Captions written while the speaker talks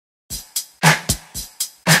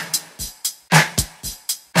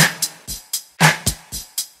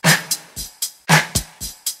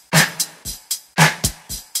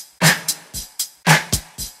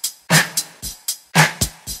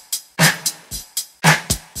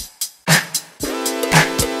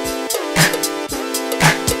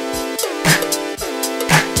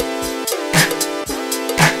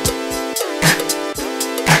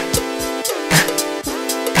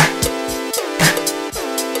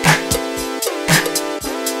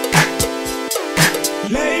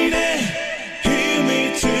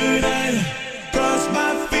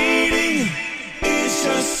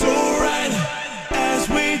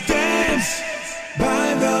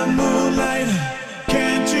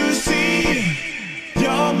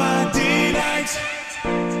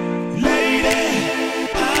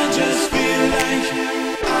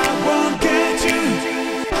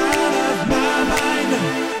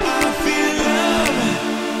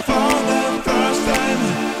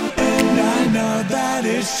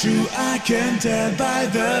is true, I can tell by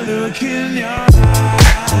the look in your eyes.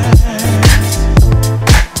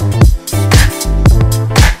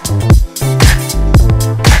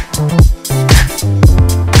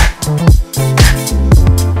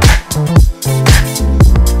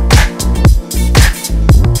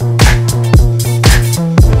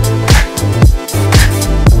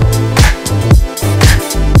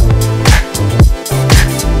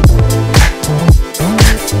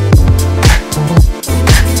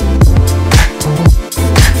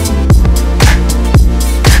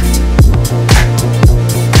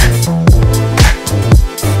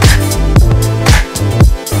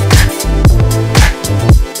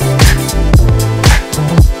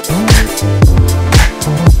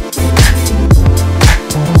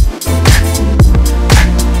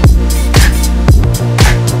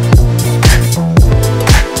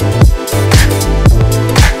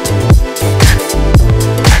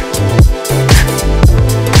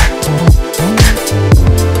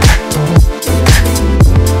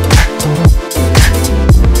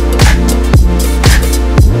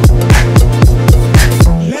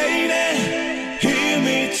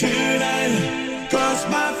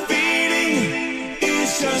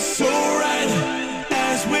 So right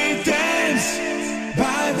as we dance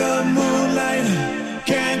by the moonlight,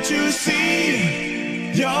 can't you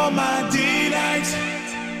see you're my delight?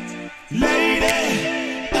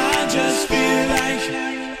 Lady, I just feel like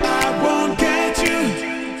I won't get you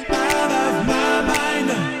out of my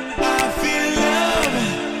mind. I feel love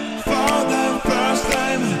for the first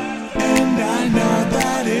time, and I know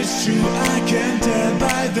that it's true, I can tell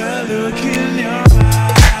by the look in your eyes.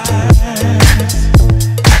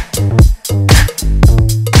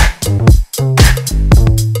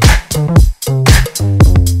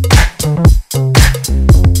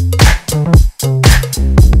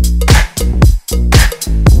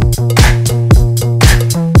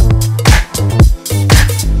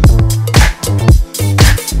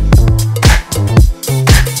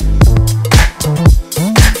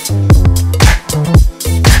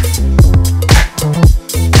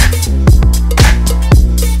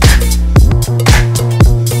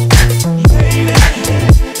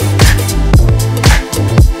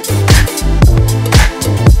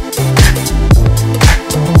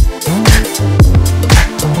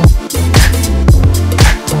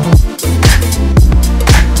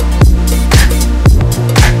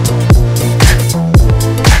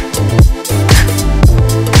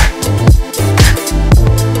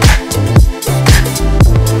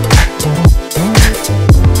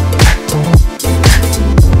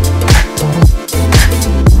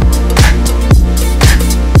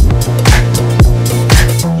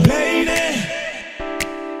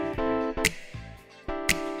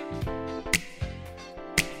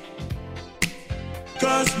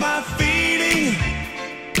 Cause my feeling